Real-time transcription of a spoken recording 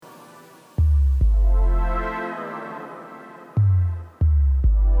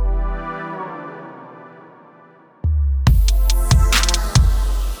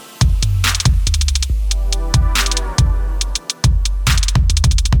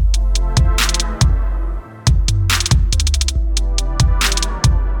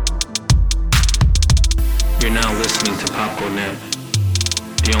You're now listening to Popcornet,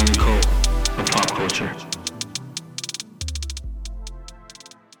 the only cult of pop culture.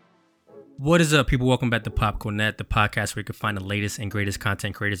 What is up, people? Welcome back to Popcornet, the podcast where you can find the latest and greatest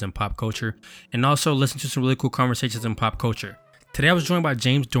content creators in pop culture and also listen to some really cool conversations in pop culture. Today I was joined by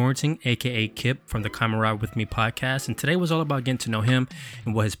James Dorrington, aka Kip, from the Come Ride With Me podcast, and today was all about getting to know him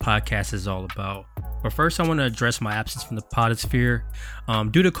and what his podcast is all about. But first, I want to address my absence from the podosphere.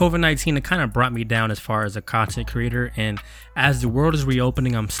 Due to COVID-19, it kind of brought me down as far as a content creator, and as the world is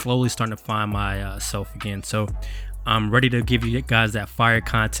reopening, I'm slowly starting to find myself again. So I'm ready to give you guys that fire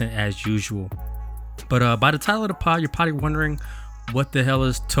content as usual. But by the title of the pod, you're probably wondering what the hell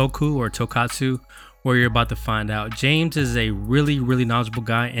is Toku or Tokatsu? Where you're about to find out. James is a really knowledgeable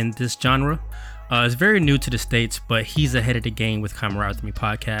guy in this genre. It's very new to the States, but he's ahead of the game with Come Ride With Me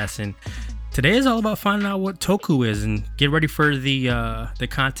podcast. And today is all about finding out what Toku is and get ready for the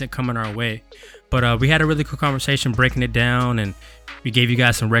content coming our way. But we had a really cool conversation breaking it down, and we gave you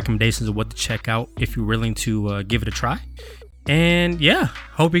guys some recommendations of what to check out if you're willing to give it a try. And yeah,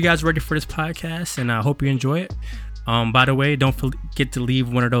 hope you guys are ready for this podcast, and I hope you enjoy it. By the way, don't forget to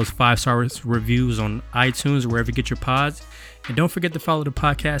leave one of those 5-star reviews on iTunes or wherever you get your pods. And don't forget to follow the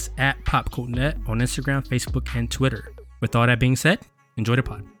podcast at PopCultNet on Instagram, Facebook, and Twitter. With all that being said, enjoy the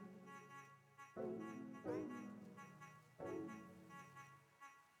pod.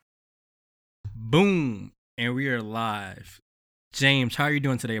 Boom. And we are live. James, how are you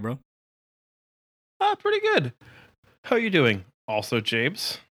doing today, bro? Pretty good. How are you doing? Also,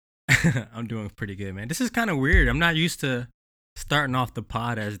 James. I'm doing pretty good, man. This is kind of weird. I'm not used to starting off the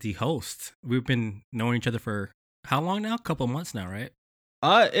pod as the host. We've been knowing each other for how long now? A couple months now, right?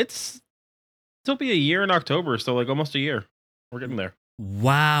 It'll be a year in October, so like almost a year. We're getting there.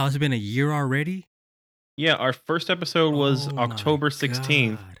 Wow, it's been a year already? Yeah, our first episode was October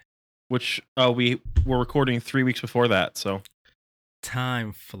 16th, which we were recording 3 weeks before that, so.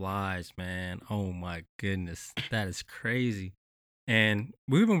 Time flies, man. Oh my goodness. That is crazy. And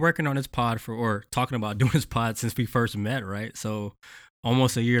we've been working on this pod or talking about doing this pod since we first met, right? So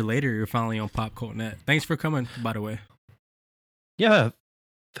almost a year later, you're finally on PopCultNet. Thanks for coming, by the way. Yeah,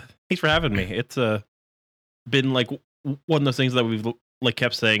 thanks for having me. It's been like one of those things that we've like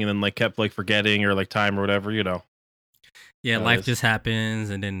kept saying and then like kept like forgetting or like time or whatever, you know. Yeah, life just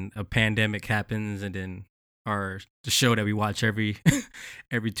happens, and then a pandemic happens, and then the show that we watch every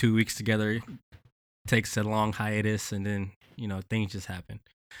 2 weeks together takes a long hiatus, and then things just happen.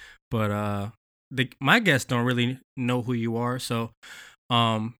 But my guests don't really know who you are. So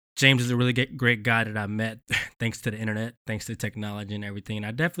James is a really great guy that I met thanks to the internet, thanks to technology and everything. And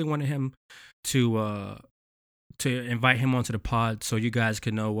I definitely wanted him to invite him onto the pod so you guys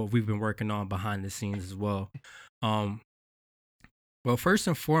could know what we've been working on behind the scenes as well. Well, first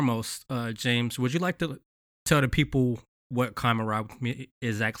and foremost, James, would you like to tell the people what Come Ride With Me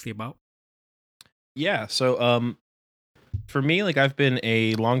is actually about? Yeah, so for me, like I've been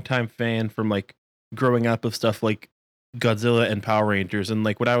a longtime fan from like growing up of stuff like Godzilla and Power Rangers, and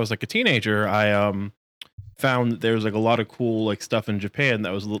like when I was like a teenager, I found that there was like a lot of cool like stuff in Japan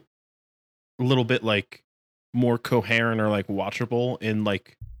that was a little bit like more coherent or like watchable in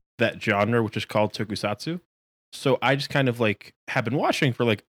like that genre, which is called tokusatsu. So I just kind of like have been watching for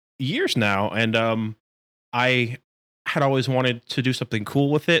like years now, and I had always wanted to do something cool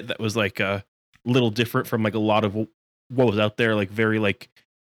with it that was like a little different from like a lot of what was out there, like very like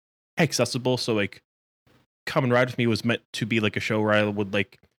accessible. So like Come and Ride With Me was meant to be like a show where I would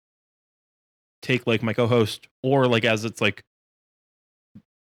like take like my co-host or like as it's like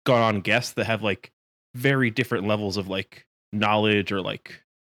gone on guests that have like very different levels of like knowledge or like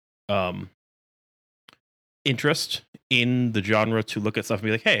interest in the genre to look at stuff and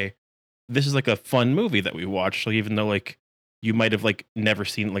be like, hey, this is like a fun movie that we watched. So even though like you might have like never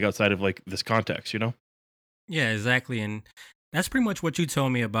seen it like outside of like this context, you know? Yeah, exactly. And that's pretty much what you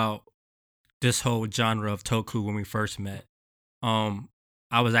told me about this whole genre of Toku when we first met.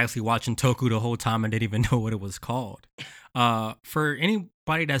 I was actually watching Toku the whole time and didn't even know what it was called. For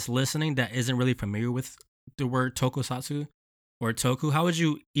anybody that's listening that isn't really familiar with the word tokusatsu or Toku, how would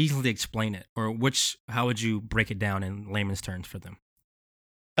you easily explain it? Or how would you break it down in layman's terms for them?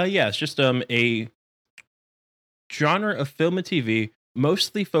 Yeah, it's just a genre of film and TV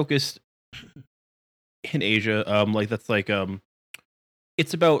mostly focused in Asia. Like that's like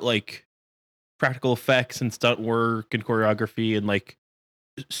it's about like practical effects and stunt work and choreography and like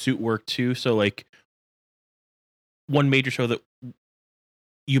suit work too. So like one major show that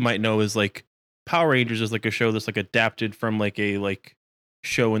you might know is like Power Rangers is like a show that's like adapted from like a like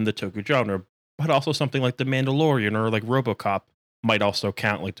show in the Toku genre, but also something like The Mandalorian or like RoboCop might also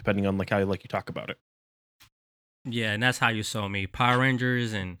count, like depending on like how like you talk about it. Yeah, and that's how you saw me. Power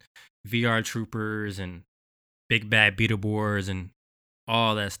Rangers and VR Troopers and Big Bad Beetleborgs and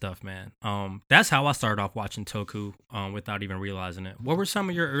all that stuff, man. That's how I started off watching Toku, without even realizing it. What were some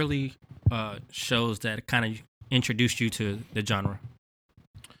of your early shows that kind of introduced you to the genre?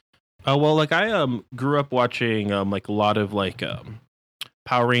 Oh well, like I grew up watching like a lot of like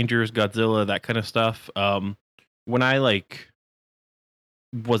Power Rangers, Godzilla, that kind of stuff. When I like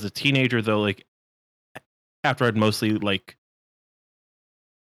was a teenager though, like after I'd mostly like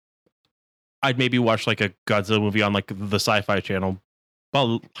I'd maybe watch like a Godzilla movie on like the Sci-Fi Channel.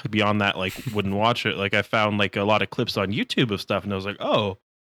 But beyond that, like wouldn't watch it. Like I found like a lot of clips on YouTube of stuff, and I was like, oh.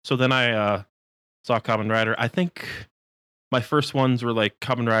 So then I saw Kamen Rider. I think my first ones were like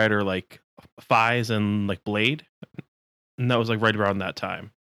Kamen Rider, like Fies and like Blade, and that was like right around that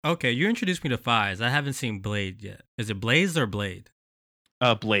time. Okay, you introduced me to Fies. I haven't seen Blade yet. Is it Blaze or Blade?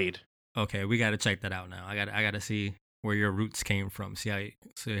 Blade. Okay, we got to check that out now. I got to see where your roots came from. See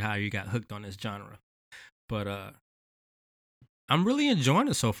how you got hooked on this genre. But I'm really enjoying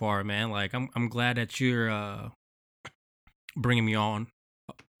it so far, man. Like I'm glad that you're bringing me on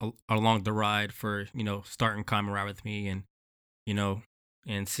along the ride for, starting Kamen Rider with me and,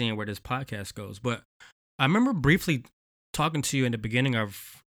 and seeing where this podcast goes. But I remember briefly talking to you in the beginning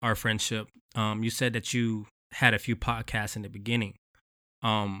of our friendship. You said that you had a few podcasts in the beginning.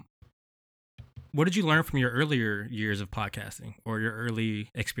 What did you learn from your earlier years of podcasting or your early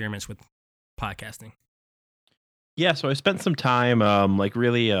experiments with podcasting? Yeah, so I spent some time like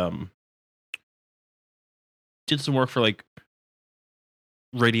really did some work for like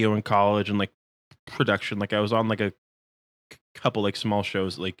radio in college and like production. Like I was on like a couple like small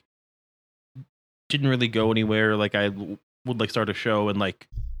shows, like didn't really go anywhere. Like would like start a show and like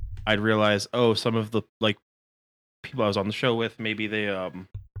I'd realize, oh, some of the like people I was on the show with, maybe they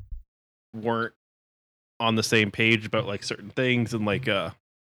weren't on the same page about like certain things, and like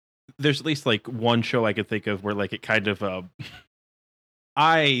there's at least like one show I could think of where like it kind of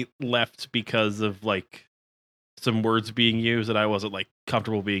I left because of like some words being used that I wasn't like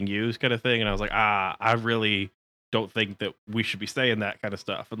comfortable being used kind of thing, and I was like, I really don't think that we should be saying that kind of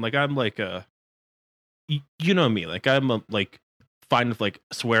stuff. And like I'm like you know me, like I'm like fine with like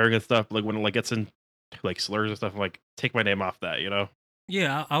swearing and stuff, like when it like gets in like slurs and stuff, I'm like take my name off that, you know.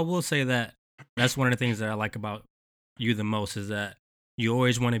 Yeah, I will say that that's one of the things that I like about you the most is that you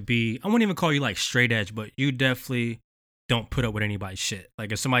always want to be, I wouldn't even call you like straight edge, but you definitely don't put up with anybody's shit.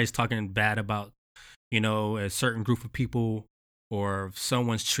 Like if somebody's talking bad about, a certain group of people, or if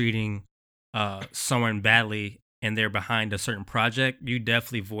someone's treating someone badly and they're behind a certain project, you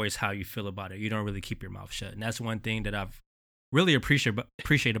definitely voice how you feel about it. You don't really keep your mouth shut. And that's one thing that I've really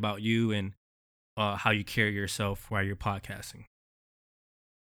appreciate about you and how you carry yourself while you're podcasting.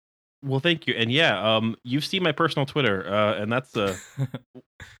 Well, thank you. And yeah, you've seen my personal Twitter, and that's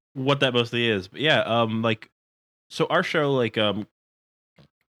what that mostly is. But yeah, like so our show, like Come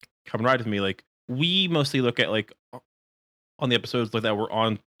Ride With Me, like we mostly look at like on the episodes like that we're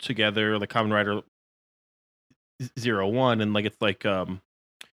on together, like Kamen Rider 01, and like it's like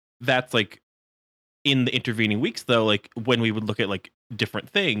that's like in the intervening weeks though, like when we would look at like different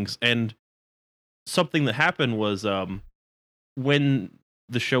things. And something that happened was when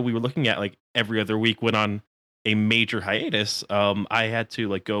the show we were looking at like every other week went on a major hiatus, I had to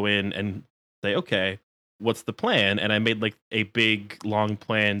like go in and say, okay, what's the plan? And I made like a big long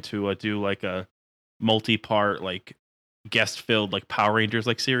plan to do like a multi-part like guest filled like Power Rangers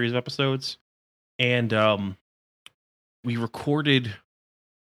like series of episodes. And we recorded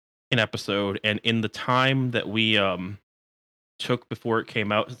an episode, and in the time that we took before it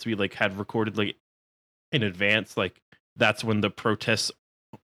came out, since we like had recorded like in advance, like that's when the protests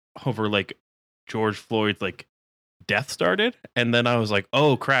over like George Floyd's like death started. And then I was like,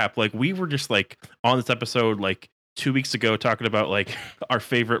 oh crap, like we were just like on this episode like 2 weeks ago talking about like our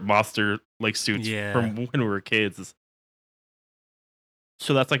favorite monster like suits from when we were kids.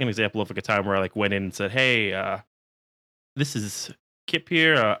 So that's like an example of like a time where I like went in and said, hey, this is Kip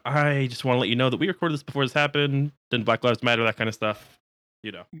here. I just want to let you know that we recorded this before this happened. Then Black Lives Matter, that kind of stuff,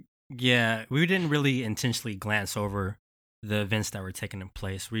 you know. Yeah, we didn't really intentionally glance over the events that were taking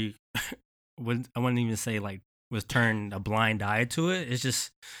place. I wouldn't even say like was turned a blind eye to it. It's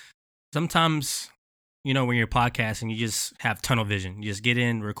just sometimes, when you're podcasting, you just have tunnel vision. You just get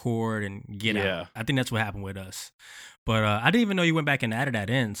in, record, and get out. I think that's what happened with us. But I didn't even know you went back and added that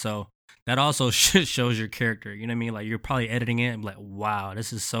in. So that also shows your character. You know what I mean? Like you're probably editing it and like, wow,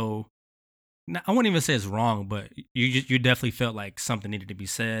 this is so. I wouldn't even say it's wrong, but you definitely felt like something needed to be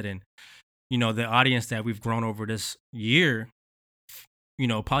said. And, the audience that we've grown over this year,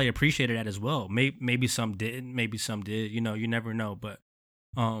 probably appreciated that as well. Maybe some didn't, maybe some did. You never know. But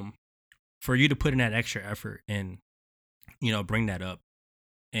for you to put in that extra effort and bring that up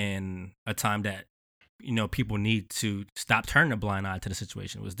in a time that people need to stop turning a blind eye to the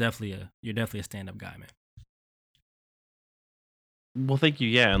situation was you're definitely a stand-up guy, man. Well, thank you.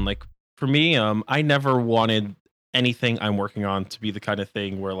 Yeah, and like for me, I never wanted anything I'm working on to be the kind of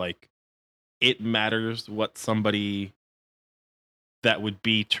thing where like it matters what somebody that would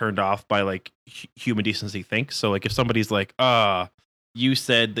be turned off by like human decency thinks. So like if somebody's like, you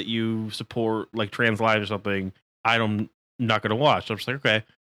said that you support like trans lives or something, I'm not gonna watch. I'm just like,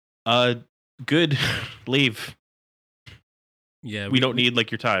 okay, good, leave. Yeah, we don't need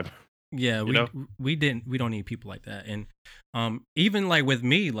like your time. Yeah, we don't need people like that. And even like with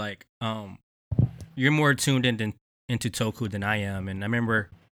me, like you're more tuned into Toku than I am. And I remember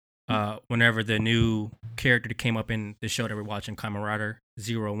whenever the new character that came up in the show that we're watching, Kamen Rider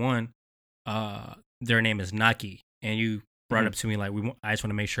 01, their name is Naki, and you brought up to me like I just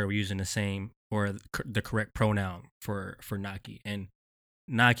want to make sure we're using the same or the correct pronoun for Naki. And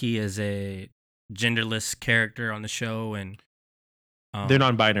Naki is a genderless character on the show, and they're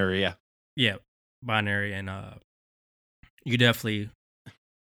non-binary. Yeah, binary, and you definitely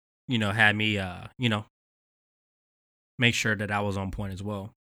had me make sure that I was on point as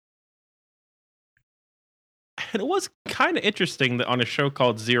well. And it was kind of interesting that on a show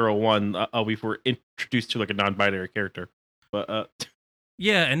called 01, we were introduced to like a non-binary character. But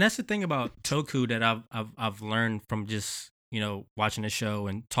yeah, and that's the thing about Toku that I've learned from just watching the show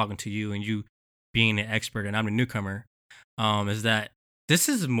and talking to you and you being an expert and I'm a newcomer, is that this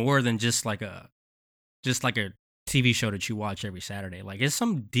is more than just like a TV show that you watch every Saturday. Like it's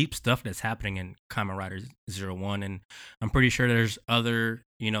some deep stuff that's happening in Kamen Rider 01, and I'm pretty sure there's other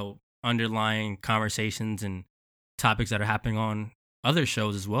underlying conversations and topics that are happening on other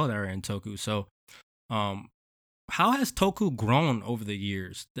shows as well that are in Toku. So how has Toku grown over the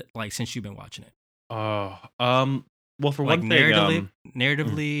years like since you've been watching it? Well, for like one thing,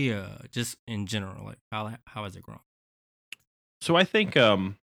 narratively, just in general, like how has it grown? So I think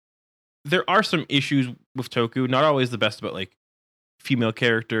there are some issues with Toku, not always the best about like female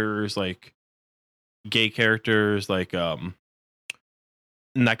characters, like gay characters, like and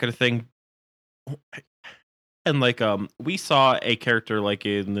that kind of thing. And like we saw a character like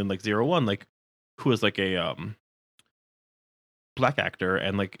in like 01, like who was like a black actor,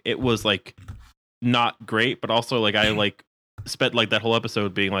 and like it was like not great, but also like I like spent like that whole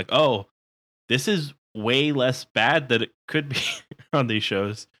episode being like, oh, this is way less bad than it could be on these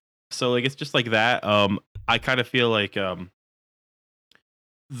shows. So like it's just like that. I kind of feel like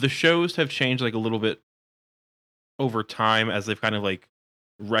the shows have changed like a little bit over time as they've kind of like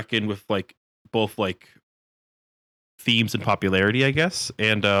reckoned with like both like themes and popularity, I guess.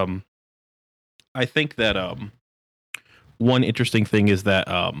 And I think that one interesting thing is that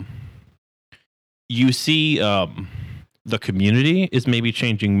you see the community is maybe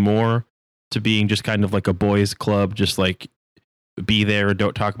changing more to being just kind of like a boys club, just like be there and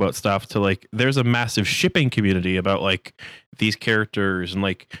don't talk about stuff, to like there's a massive shipping community about like these characters, and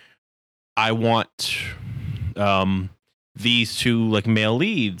like I want these two like male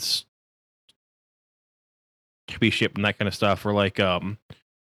leads to be shipped and that kind of stuff, or like a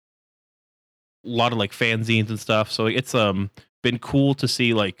lot of like fanzines and stuff. So it's been cool to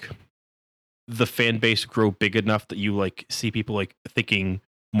see like the fan base grow big enough that you like see people like thinking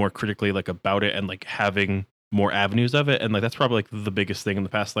more critically like about it and like having more avenues of it. And like that's probably like the biggest thing in the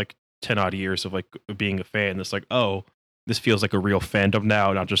past like 10 odd years of like being a fan. It's like, oh, this feels like a real fandom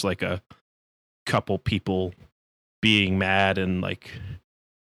now, not just like a couple people being mad and like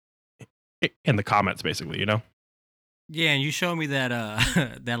in the comments, basically, you know? Yeah, and you showed me that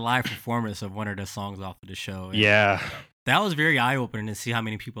that live performance of one of the songs off of the show. And yeah, that was very eye-opening to see how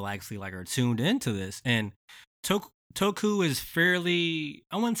many people actually like are tuned into this. And Toku is fairly,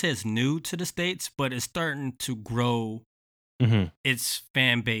 I wouldn't say it's new to the States, but it's starting to grow its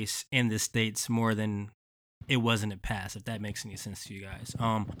fan base in the States more than it was in the past, if that makes any sense to you guys.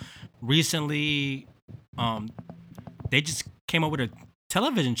 Recently, they just came up with a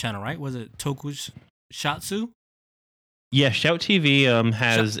television channel, right? Was it Toku's Shatsu? Yeah, Shout TV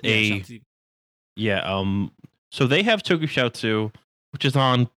has Shout TV. So they have Tokushoutsu, which is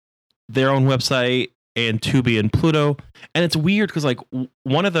on their own website and Tubi and Pluto. And it's weird because like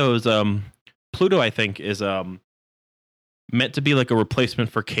one of those Pluto, I think, is meant to be like a replacement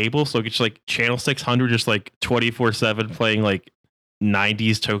for cable. So it's like channel 600 just like 24/7 playing like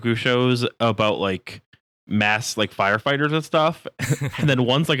 90s Toku shows about like mass like firefighters and stuff. And then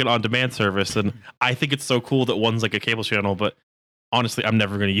one's like an on-demand service, and I think it's so cool that one's like a cable channel, but honestly, I'm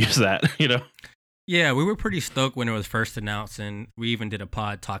never going to use that, you know? Yeah, we were pretty stoked when it was first announced, and we even did a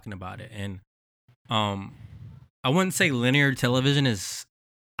pod talking about it. And I wouldn't say linear television is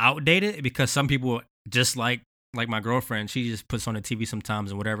outdated, because some people, just like my girlfriend, she just puts on the TV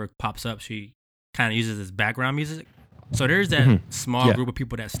sometimes, and whatever pops up, she kind of uses as background music. So there's that small group of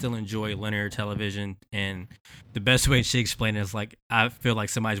people that still enjoy linear television, and the best way she explained it is like, I feel like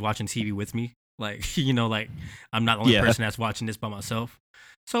somebody's watching TV with me, like, you know, like I'm not the only person that's watching this by myself.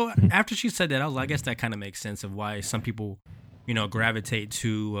 So after she said that, I was like, I guess that kind of makes sense of why some people, you know, gravitate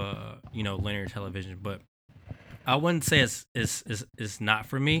to you know, linear television. But I wouldn't say it's not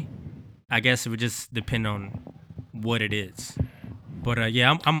for me. I guess it would just depend on what it is. But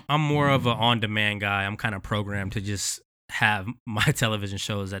yeah, I'm more of an on-demand guy. I'm kind of programmed to just have my television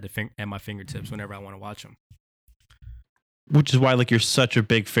shows at my fingertips whenever I want to watch them. Which is why, like, you're such a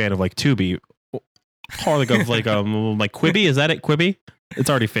big fan of like Tubi, or like Quibi. Is that it? Quibi? It's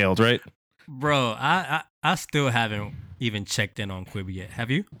already failed, right? Bro, I still haven't even checked in on Quibi yet. Have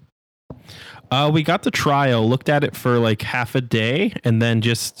you? We got the trial, looked at it for like half a day, and then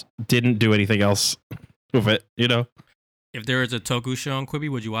just didn't do anything else with it. You know. If there was a Toku show on Quibi,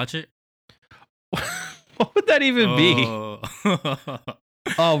 would you watch it? What would that even be?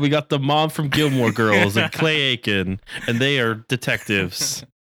 Oh, we got the mom from Gilmore Girls and Clay Aiken, and they are detectives.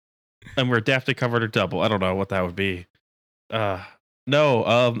 And we're Daphne covered her double. I don't know what that would be.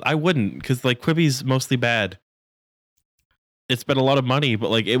 No, I wouldn't, because like Quibi's mostly bad. It's spent a lot of money,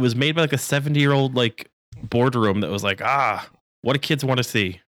 but like it was made by like a 70-year-old like boardroom that was like, what do kids want to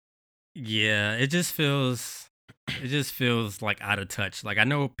see? Yeah, it just feels like out of touch. Like, I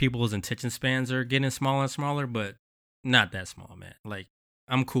know people's attention spans are getting smaller and smaller, but not that small, man. Like,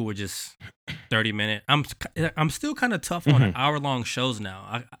 I'm cool with just 30-minute. I'm still kind of tough on hour-long shows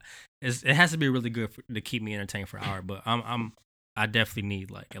now. It has to be really good to keep me entertained for an hour, but I definitely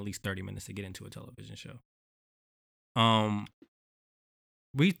need like at least 30 minutes to get into a television show.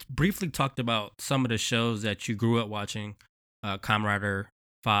 We briefly talked about some of the shows that you grew up watching, Kamen Rider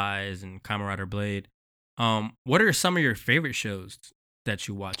Fies and Kamen Rider Blade. What are some of your favorite shows that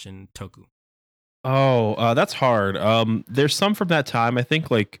you watch in Toku? Oh, that's hard. There's some from that time. I think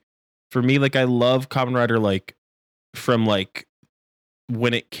like for me, like I love Kamen Rider like from like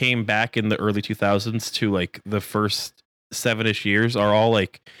when it came back in the early 2000s to like the first 7-ish years are all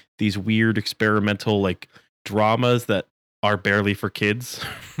like these weird experimental like dramas that are barely for kids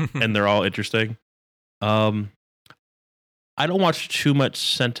and they're all interesting. I don't watch too much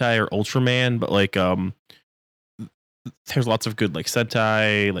Sentai or Ultraman, but like there's lots of good like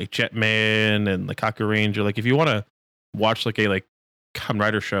Sentai, like Jetman and like Kaku Ranger. Like if you want to watch like a like Kamen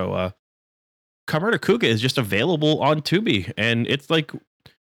Rider show, Kamen Rider Kuga is just available on Tubi, and it's like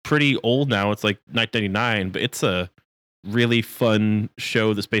pretty old now. It's like 1999, but it's a really fun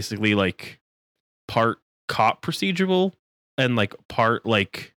show that's basically like part cop procedural and like part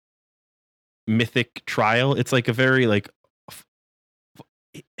like mythic trial. It's like a very like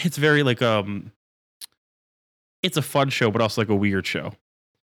it's very like it's a fun show, but also like a weird show.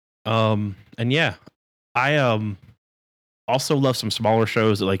 And yeah, I also love some smaller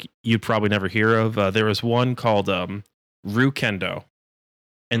shows that like you'd probably never hear of. There was one called Rukendo,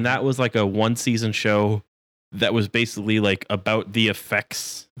 and that was like a 1-season show that was basically like about the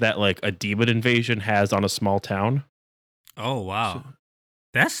effects that like a demon invasion has on a small town. Oh wow,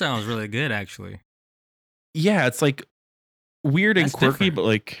 that sounds really good, actually. Yeah, it's like weird and quirky, but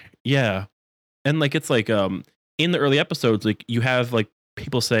like yeah, and like it's like in the early episodes, like you have like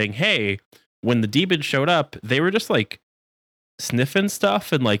people saying, "Hey, when the demons showed up, they were just like sniffing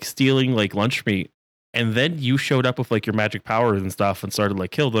stuff and like stealing like lunch meat, and then you showed up with like your magic powers and stuff and started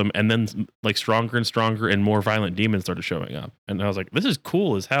like kill them, and then like stronger and stronger and more violent demons started showing up." And I was like, "This is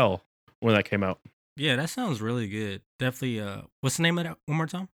cool as hell" when that came out. Yeah, that sounds really good. Definitely. What's the name of that? One more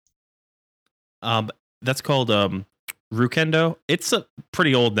time. That's called Rukendo. It's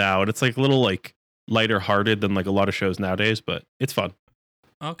pretty old now, and it's like a little like lighter hearted than like a lot of shows nowadays, but it's fun.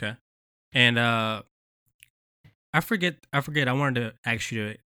 Okay. And I forget. I wanted to ask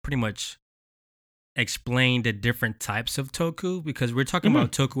you to pretty much explain the different types of Toku, because we're talking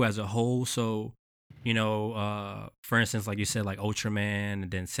about Toku as a whole. So, you know, for instance, like you said, like Ultraman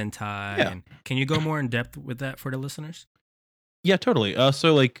and then Sentai. Yeah. And can you go more in depth with that for the listeners? Yeah, totally.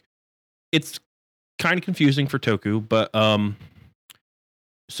 So like it's kind of confusing for Toku, but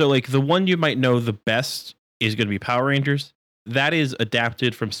so like the one you might know the best is going to be Power Rangers. That is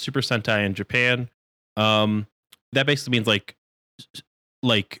adapted from Super Sentai in Japan. That basically means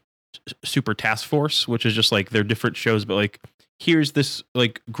like Super Task Force, which is just like they're different shows, but like here's this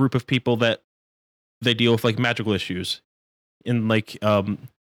like group of people that they deal with like magical issues. and like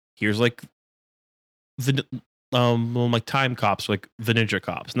here's like the like time cops, like the ninja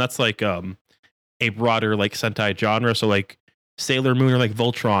cops, and that's like a broader like Sentai genre. So like Sailor Moon or like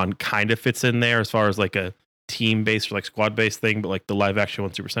Voltron kind of fits in there as far as like a team based or like squad based thing, but like the live action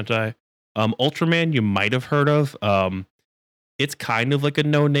one, Super Sentai. Ultraman you might have heard of. It's kind of like a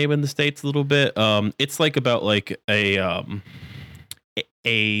no name in the States a little bit. It's like about like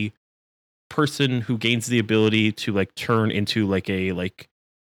a person who gains the ability to like turn into like a like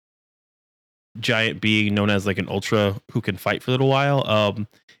giant being known as like an ultra who can fight for a little while.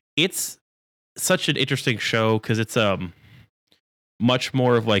 It's such an interesting show because it's much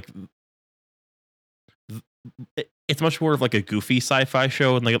more of like it's much more of like a goofy sci-fi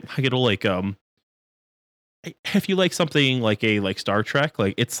show, and like it'll like if you like something like a like Star Trek,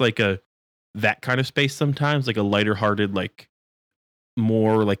 like it's like a that kind of space sometimes, like a lighter hearted, like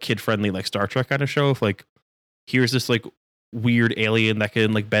more like kid friendly like Star Trek kind of show. If like here's this like weird alien that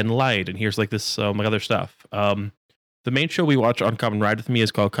can like bend light, and here's like this like other stuff. The main show we watch on Kamen Rider with me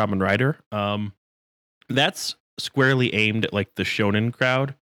is called Kamen Rider. That's squarely aimed at like the shonen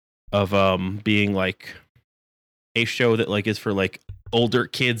crowd of being like a show that like is for like older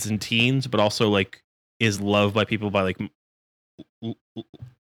kids and teens, but also like is loved by people by like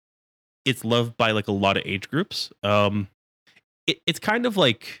it's loved by like a lot of age groups. It's kind of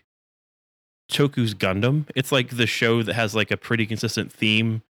like Toku's Gundam. It's like the show that has like a pretty consistent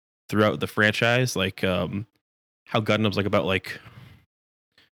theme throughout the franchise, like how Gundam's like about like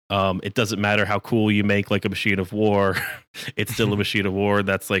it doesn't matter how cool you make like a machine of war, it's still a machine of war.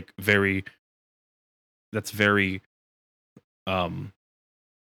 That's very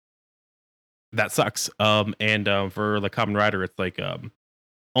that sucks. And for the Kamen Rider, it's like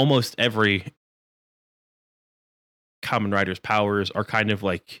almost every Kamen Rider's powers are kind of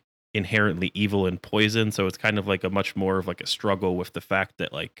like inherently evil and poison, so it's kind of like a much more of like a struggle with the fact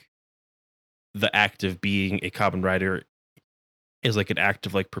that like the act of being a Kamen Rider is like an act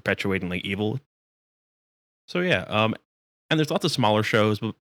of like perpetuating like evil. So yeah, and there's lots of smaller shows,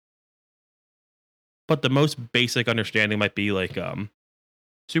 but the most basic understanding might be like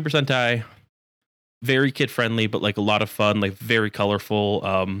Super Sentai, very kid friendly, but like a lot of fun, like very colorful.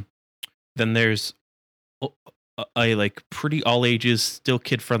 Then there's a like pretty all ages, still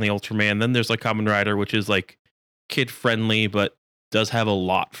kid friendly Ultraman. Then there's like Kamen Rider, which is like kid friendly, but does have a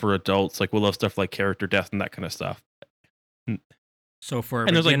lot for adults. Like we love stuff like character death and that kind of stuff. So for a and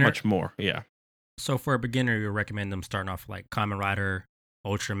beginner, there's like much more, yeah. So for a beginner, you recommend them starting off like Kamen Rider,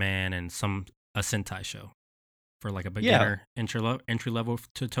 Ultraman, and a Sentai show for like a beginner entry level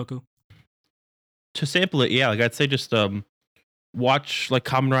to Toku. To sample it, yeah, like I'd say just watch like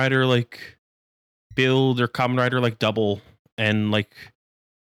Kamen Rider like Build or Kamen Rider like Double, and like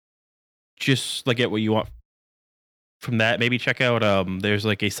just like get what you want from that. Maybe check out there's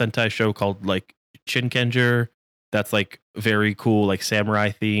like a Sentai show called like Shinkenger that's like very cool, like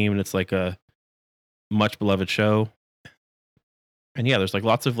samurai theme, and it's like a much beloved show. And yeah, there's like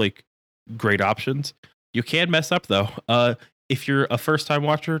lots of like great options. You can mess up though. If you're a first time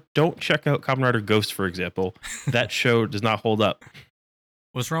watcher, don't check out Kamen Rider Ghost, for example. That show does not hold up.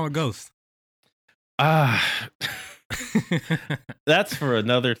 What's wrong with Ghost? That's for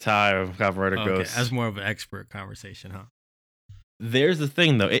another time. Kamen Rider Ghost. That's more of an expert conversation, huh? There's the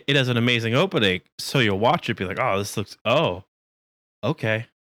thing though, it has an amazing opening, so you'll watch it, be like, oh, this looks, oh, okay,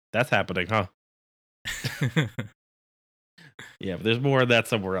 that's happening, huh? Yeah, but there's more of that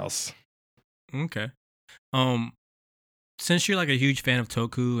somewhere else. Okay. Since you're like a huge fan of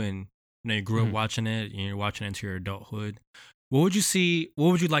Toku and you grew up watching it and you're watching it into your adulthood, what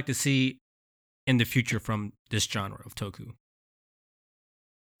would you like to see in the future from this genre of Toku?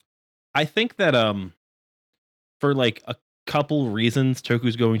 I think that for like a couple reasons,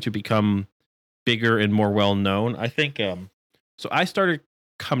 Toku's going to become bigger and more well known. I think so I started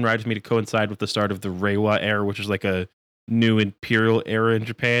Kamen Rider to coincide with the start of the Reiwa era, which is like a new imperial era in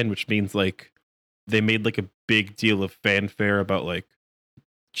Japan, which means like they made like a big deal of fanfare about like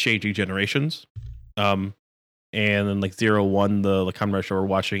changing generations. And then like 01, the Kamen Rider show we're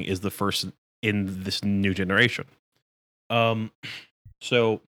watching is the first in this new generation.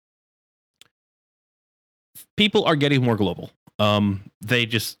 So people are getting more global. They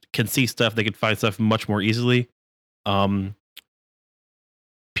just can see stuff, they can find stuff much more easily.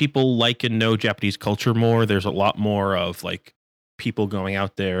 People like and know Japanese culture more. There's a lot more of like people going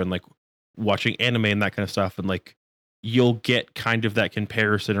out there and like watching anime and that kind of stuff, and like you'll get kind of that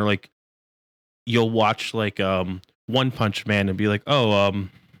comparison, or like you'll watch like One Punch Man and be like, oh,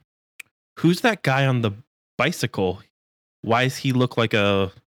 who's that guy on the bicycle? Why does he look like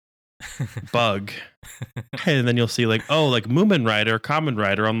a Bug, and then you'll see like, oh, like Moomin Rider, Kamen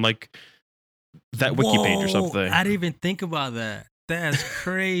Rider on like that wiki page or Whoa, something. I didn't even think about that. That's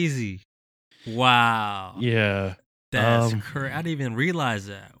crazy. Wow. Yeah. That's crazy. I didn't even realize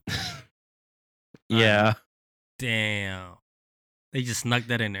that. Yeah. Damn. They just snuck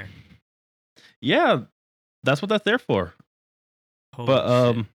that in there. Yeah. That's what that's there for. Holy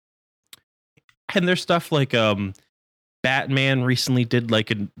But shit. and there's stuff like Batman recently did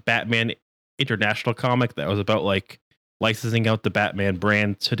like a Batman International comic that was about like licensing out the Batman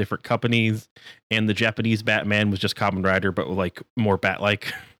brand to different companies, and the Japanese Batman was just Kamen Rider but like more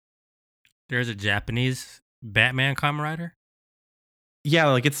bat-like. There's a Japanese Batman Kamen Rider? Yeah,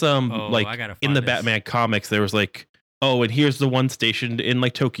 like it's Oh, like I gotta in the find this. Batman comics there was like, oh, and here's the one stationed in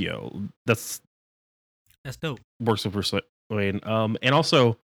like Tokyo. That's dope. works with Bruce Wayne. And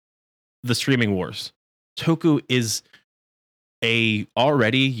also the streaming wars. Toku is a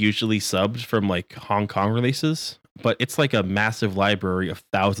already usually subbed from like Hong Kong releases, but it's like a massive library of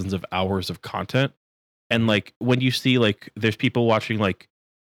thousands of hours of content. And like when you see like there's people watching like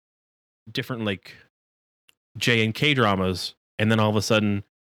different like J and K dramas, and then all of a sudden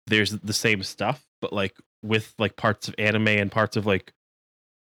there's the same stuff, but like with like parts of anime and parts of like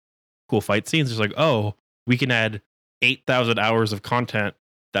cool fight scenes. It's like, oh, we can add 8,000 hours of content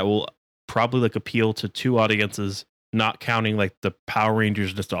that will probably like appeal to two audiences, not counting like the Power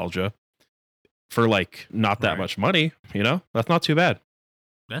Rangers nostalgia, for like not that Right. much money. You know, that's not too bad.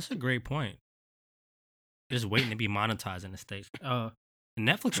 That's a great point. Just waiting to be monetized in the States.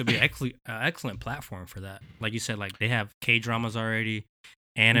 Netflix would be excellent platform for that. Like you said, like they have K dramas already,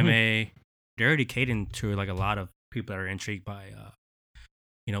 anime. They're already catering to like a lot of people that are intrigued by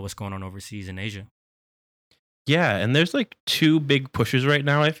what's going on overseas in Asia. Yeah, and there's like two big pushes right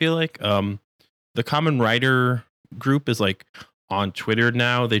now, I feel like. The Kamen Rider group is like on Twitter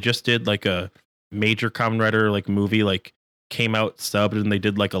now. They just did like a major Kamen Rider like movie, like came out subbed, and they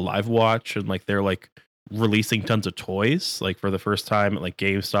did like a live watch, and like they're like releasing tons of toys like for the first time at like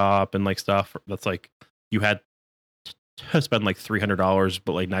GameStop and like stuff that's like you had to spend like $300,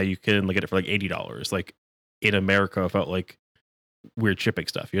 but like now you can like get it for like $80. Like in America without like weird shipping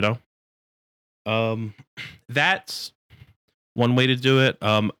stuff, you know? That's one way to do it.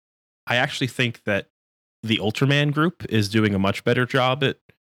 I actually think that the Ultraman group is doing a much better job at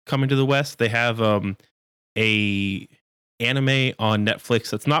coming to the West. They have a anime on Netflix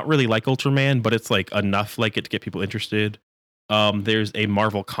that's not really like Ultraman, but it's like enough like it to get people interested. There's a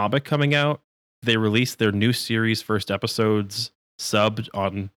Marvel comic coming out. They released their new series first episodes subbed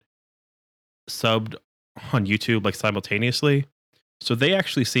on YouTube like simultaneously. So they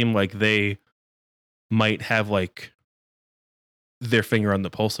actually seem like they might have like their finger on the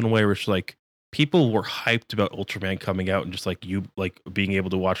pulse in a way, which like people were hyped about Ultraman coming out, and just like you like being able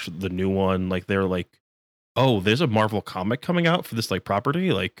to watch the new one, like they're like, oh, there's a Marvel comic coming out for this like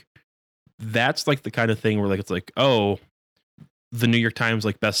property. Like that's like the kind of thing where like it's like, oh, the New York Times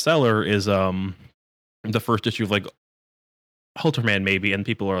like bestseller is the first issue of like Ultraman maybe, and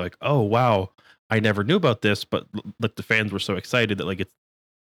people are like, oh wow, I never knew about this, but like the fans were so excited that like it's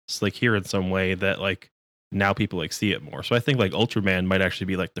like here in some way that like now people like see it more. So I think like Ultraman might actually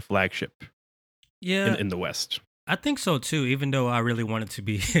be like the flagship Yeah, in the West. I think so too. Even though I really wanted to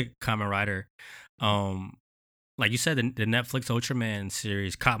be Kamen Rider, like you said, the Netflix Ultraman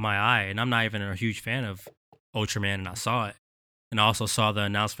series caught my eye, and I'm not even a huge fan of Ultraman, and I saw it, and I also saw the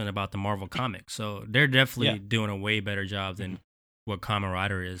announcement about the Marvel comic. So they're definitely doing a way better job than what Kamen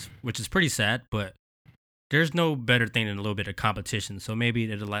Rider is, which is pretty sad. But there's no better thing than a little bit of competition. So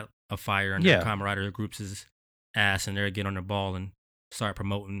maybe it'll light a fire under Kamen Rider group's ass, and they'll get on the ball and start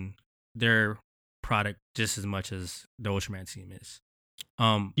promoting their product just as much as the Ultraman team is.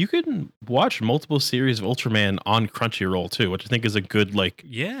 You can watch multiple series of Ultraman on Crunchyroll too, which I think is a good like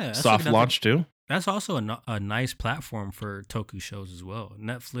soft launch too. That's also a nice platform for Toku shows as well.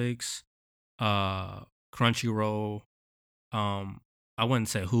 Netflix, Crunchyroll. I wouldn't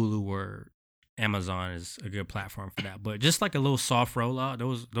say Hulu or Amazon is a good platform for that, but just like a little soft rollout,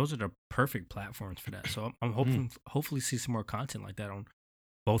 those are the perfect platforms for that. So I'm hoping hopefully see some more content like that on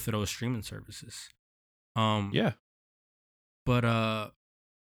both of those streaming services. But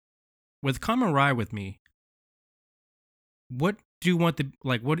with Kamen Rider with me, what do you want to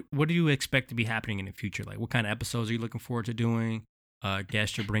like? What do you expect to be happening in the future? Like, what kind of episodes are you looking forward to doing?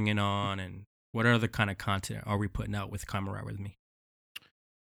 Guests you're bringing on, and what other kind of content are we putting out with Kamen Rider with me?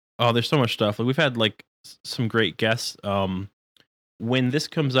 Oh, there's so much stuff. Like we've had like some great guests. When this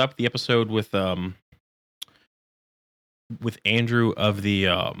comes up, the episode with Andrew of the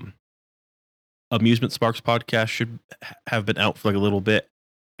Amusement Sparks podcast should have been out for like a little bit.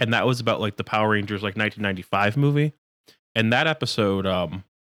 and that was about like the Power Rangers like 1995 movie. And that episode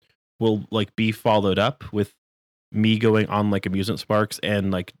will like be followed up with me going on like amusement parks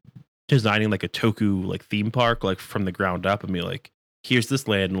and like designing like a Toku like theme park like from the ground up and be like, here's this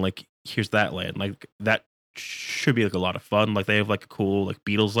land and like here's that land. Like that should be like a lot of fun. Like they have like a cool like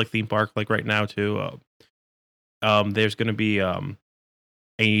Beatles like theme park like right now too. There's gonna be a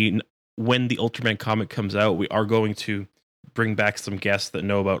when the Ultraman comic comes out, we are going to bring back some guests that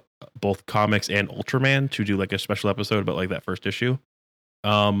know about both comics and Ultraman to do like a special episode about like that first issue.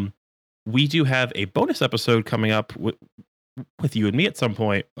 We do have a bonus episode coming up with you and me at some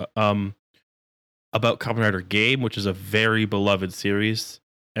point about Kamen Rider Game, which is a very beloved series,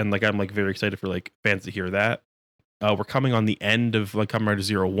 and like I'm like very excited for like fans to hear that. We're coming on the end of like Kamen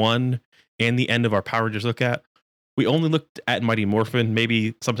Rider 01 and the end of our Power Rangers look at. We only looked at Mighty Morphin.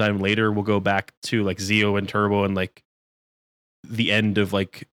 Maybe sometime later we'll go back to like Zeo and Turbo and like the end of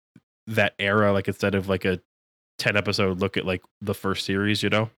like that era, like instead of like a 10 episode look at like the first series, you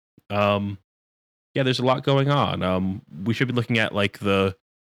know. Yeah, there's a lot going on. We should be looking at like the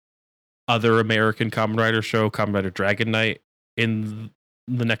other American Kamen Rider show, Kamen Rider Dragon Knight, in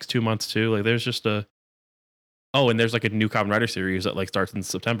the next 2 months too. Like there's just and there's like a new Kamen Rider series that like starts in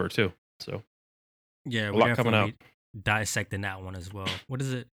September too. So Yeah, a we're lot coming out. definitely dissecting that one as well. What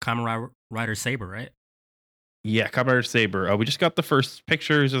is it? Rider Saber, right? Yeah, Kamen Rider Saber. We just got the first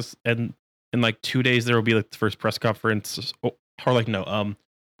pictures, and in like 2 days there will be like the first press conference. Or like no,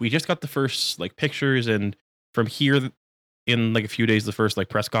 we just got the first like pictures, and from here in like a few days the first like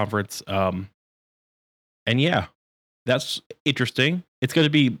press conference. And yeah, that's interesting. It's going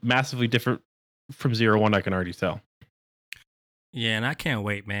to be massively different from 01. I can already tell. Yeah, and I can't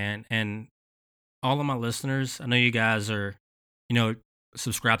wait, man. And all of my listeners, I know you guys are,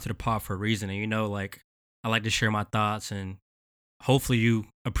 subscribed to the pod for a reason. And, like, I like to share my thoughts, and hopefully you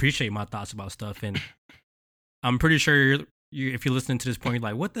appreciate my thoughts about stuff. And I'm pretty sure if you're listening to this point,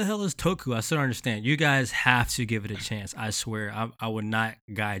 you're like, what the hell is Toku? I still don't understand. You guys have to give it a chance. I swear, I would not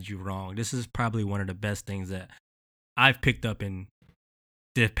guide you wrong. This is probably one of the best things that I've picked up in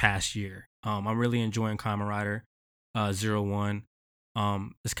this past year. I'm really enjoying Kamen Rider 01.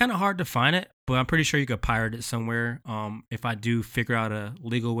 It's kind of hard to find it, but I'm pretty sure you could pirate it somewhere. If I do figure out a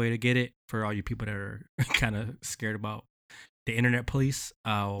legal way to get it, for all you people that are kind of scared about the internet police,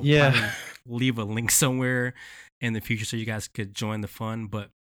 I'll probably leave a link somewhere in the future so you guys could join the fun. But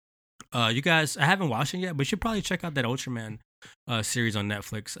you guys, I haven't watched it yet, but you should probably check out that Ultraman series on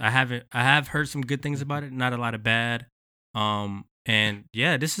Netflix. I have heard some good things about it, not a lot of bad. And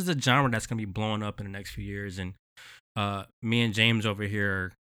yeah, this is a genre that's gonna be blowing up in the next few years, and me and James over here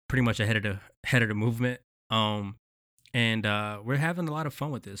are pretty much ahead of the movement. And we're having a lot of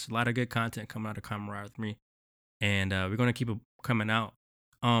fun with this. A lot of good content coming out of Kamen Rider with me, and we're gonna keep it coming out.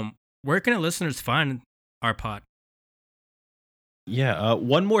 Where can the listeners find our pod? Yeah,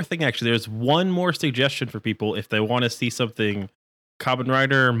 one more thing actually. There's one more suggestion for people if they want to see something Kamen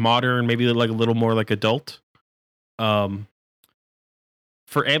Rider modern, maybe like a little more like adult.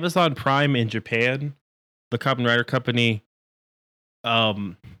 For Amazon Prime in Japan, the Kamen Rider company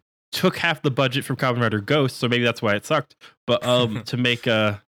took half the budget from Kamen Rider Ghost, so maybe that's why it sucked. But to make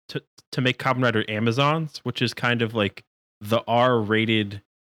Kamen Rider Amazons, which is kind of like the R-rated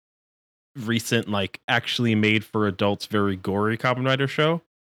recent, like actually made for adults, very gory Kamen Rider show.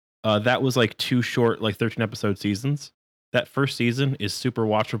 That was like 2 short, like 13 episode seasons. That first season is super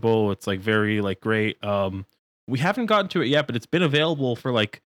watchable. It's like very like great. We haven't gotten to it yet, but it's been available for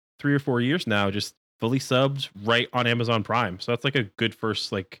like 3 or 4 years now, just fully subbed right on Amazon Prime. So that's like a good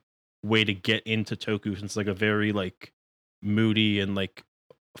first like way to get into Toku, since it's like a very like moody and like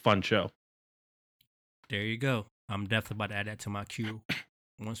fun show. There you go. I'm definitely about to add that to my queue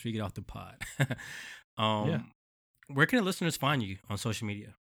once we get off the pod. Yeah. Where can the listeners find you on social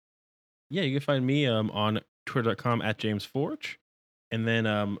media? Yeah, you can find me on twitter.com at JamesForge. And then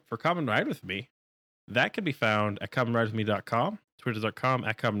for Kamen Ride With Me, that can be found at KamenRideWithMe.com, twitter.com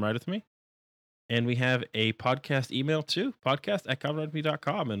at Kamen Ride With Me. And we have a podcast email too, podcast at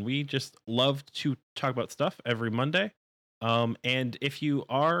KamenRideWithMe.com. And we just love to talk about stuff every Monday. And if you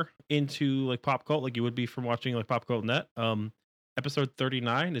are into like pop cult, like you would be from watching like Pop Cult Net, episode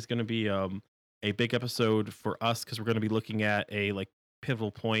 39 is going to be a big episode for us, because we're going to be looking at a like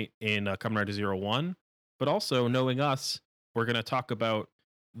pivotal point in Kamen Rider 01. But also, knowing us, we're going to talk about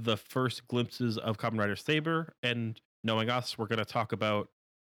the first glimpses of Kamen Rider Saber, and knowing us, we're going to talk about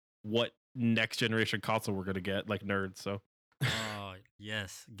what next generation console we're going to get, like nerds. So Oh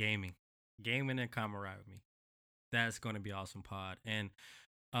yes, gaming and Kamen Rider with me. That's going to be awesome pod. And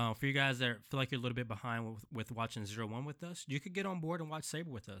For you guys that feel like you're a little bit behind with watching 0-1 with us, you could get on board and watch Saber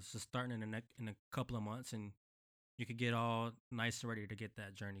with us. It's starting in a couple of months, and you could get all nice and ready to get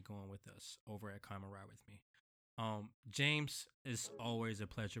that journey going with us over at Come and Ride with Me. James, it's always a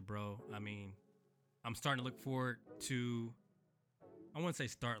pleasure, bro. I mean, I'm starting to look forward to. I wouldn't say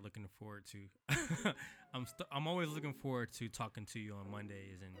start looking forward to. I'm always looking forward to talking to you on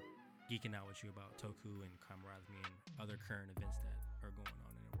Mondays and geeking out with you about Toku and Come Ride with Me and other current events that are going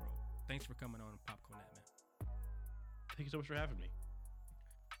on in the world. Thanks for coming on PopCoNet, man. Thank you so much for having me.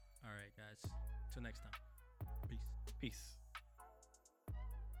 All right, guys. Till next time. Peace. Peace.